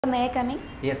May I come in?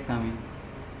 Yes, come in.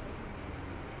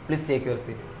 Please take your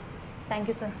seat. Thank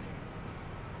you, sir.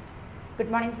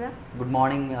 Good morning, sir. Good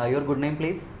morning. Your good name,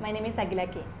 please? My name is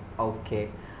Agila K. Okay.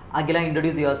 Agila,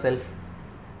 introduce yourself.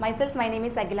 Myself, my name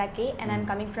is Agila K and I am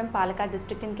coming from Palakkad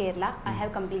district in Kerala. I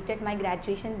have completed my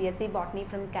graduation BSc Botany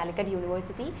from Calicut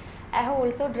University. I have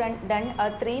also done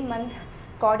a 3-month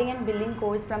coding and billing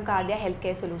course from Cardia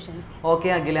Healthcare Solutions. Okay,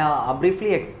 Agila,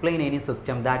 briefly explain any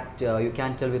system that you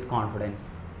can tell with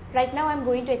confidence. Right now, I am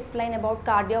going to explain about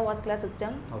cardiovascular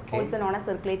system, Okay. also known as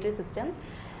circulatory system.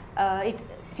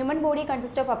 Human body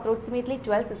consists of approximately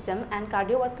 12 systems, and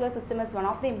cardiovascular system is one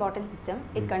of the important system.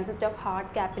 It consists of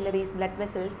heart, capillaries, blood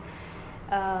vessels.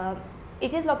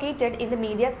 It is located in the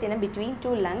mediastinum between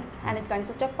two lungs, and it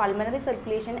consists of pulmonary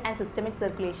circulation and systemic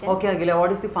circulation. Okay, Agila,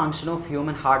 what is the function of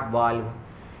human heart valve?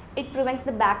 It prevents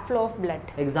the backflow of blood.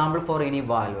 Example for any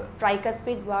valve.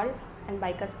 Tricuspid valve and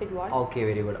bicuspid valve. Okay,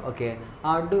 very good. Okay.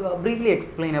 Briefly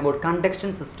explain about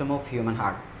conduction system of human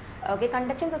heart. Okay,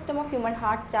 conduction system of human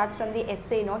heart starts from the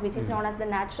SA node, which is known as the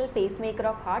natural pacemaker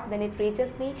of heart. Then it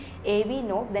reaches the AV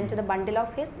node, then to the bundle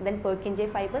of His, then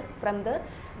Purkinje fibers. From the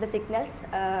signals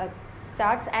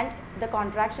starts and the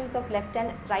contractions of left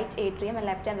and right atrium and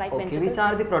left and right Okay, ventricles. which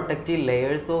are the protective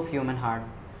layers of human heart?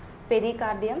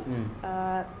 Pericardium,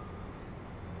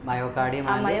 Myocardium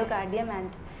and myocardium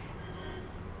and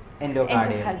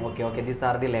endocardium. Endocardium. Okay, these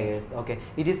are the layers. Okay,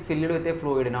 it is filled with a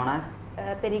fluid known as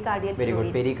pericardial very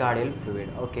fluid. good pericardial fluid.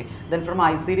 Okay, then from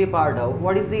ICD part,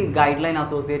 what is the guideline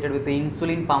associated with the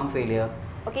insulin pump failure?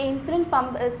 Okay, insulin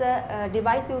pump is a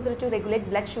device used to regulate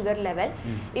blood sugar level.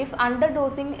 If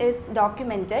underdosing is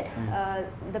documented,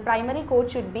 the primary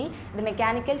code should be the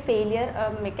mechanical failure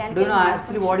or mechanical Do you know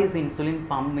actually malfunction. what is insulin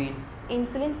pump means?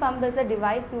 Insulin pump is a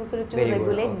device used to Very good.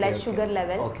 regulate Okay, blood okay. sugar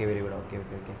level. Okay, very good.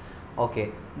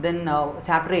 Okay. Then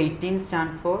chapter 18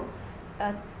 stands for?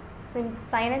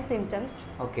 Sign and symptoms.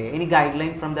 Okay, any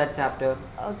guideline from that chapter?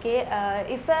 Okay,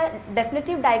 if a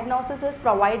definitive diagnosis is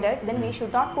provided, then we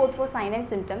should not code for sign and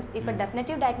symptoms. If a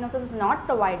definitive diagnosis is not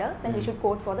provided, then we should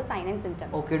code for the sign and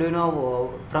symptoms. Okay, do you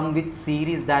know from which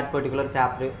series that particular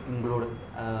chapter include?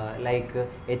 Like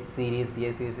H series,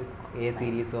 A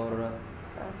series or?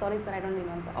 Sorry sir, I don't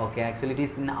remember. Okay, actually it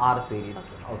is in R series.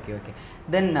 Okay.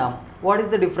 Then what is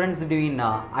the difference between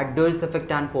adverse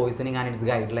effect and poisoning and its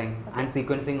guideline and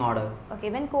sequencing order? Okay,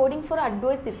 when coding for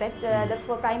adverse effect, the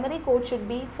primary code should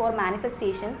be for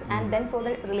manifestations and then for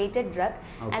the related drug.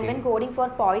 And Okay. when coding for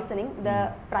poisoning,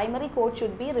 the primary code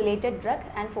should be related drug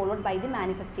and followed by the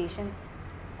manifestations.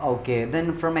 Okay,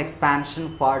 then from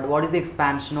expansion part, what is the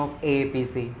expansion of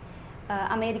AAPC?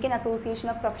 American Association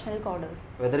of Professional Coders.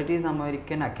 Whether it is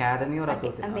American Academy or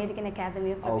Association? American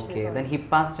Academy of Professional Okay, Coders. then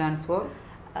HIPAA stands for?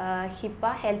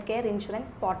 HIPAA, Healthcare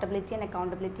Insurance Portability and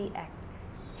Accountability Act.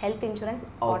 Health Insurance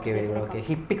Okay, very Portability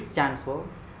good. and Okay, HIPIC stands for?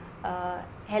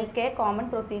 Healthcare Common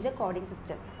Procedure Coding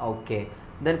System. Okay,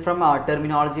 then from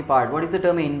terminology part, what is the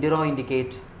term enduro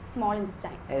indicate? Small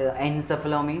intestine.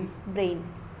 Encephalo means? Brain.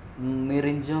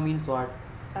 Myringo means what?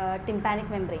 Tympanic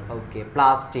membrane. Okay,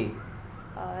 plasty.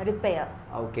 Repair.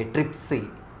 Okay, tripsy.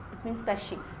 It means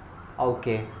crushing.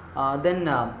 Okay, then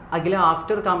Agila,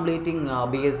 after completing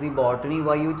BSc Botany,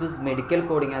 why you choose medical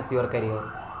coding as your career?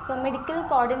 So medical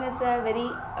coding is a very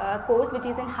course which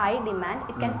is in high demand.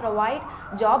 It can provide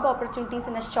job opportunities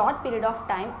in a short period of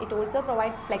time. It also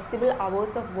provides flexible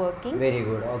hours of working. Very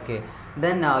good. Okay,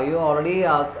 then you already,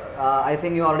 I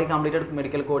think you already completed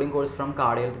medical coding course from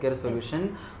Cardia Healthcare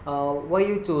Solution. Why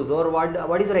you choose, or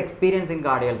what is your experience in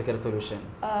Cardia Healthcare Solution?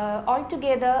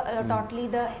 Altogether, totally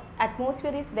the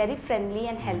atmosphere is very friendly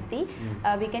and healthy.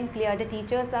 We can clear, the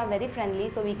teachers are very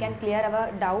friendly, so we can clear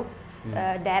our doubts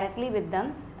directly with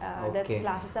them. The Okay.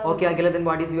 classes are Okay, also- Agila, then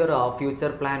what is your future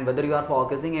plan? Whether you are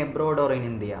focusing abroad or in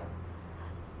India?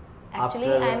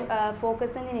 Actually, After- I am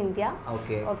focusing in India.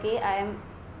 Okay. Okay,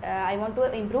 I want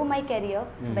to improve my career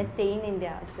by staying in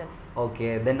India itself.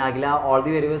 Okay, then Agila, all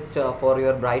the very best for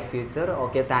your bright future.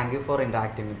 Okay, thank you for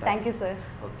interacting with us. Thank you, sir.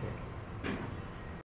 Okay.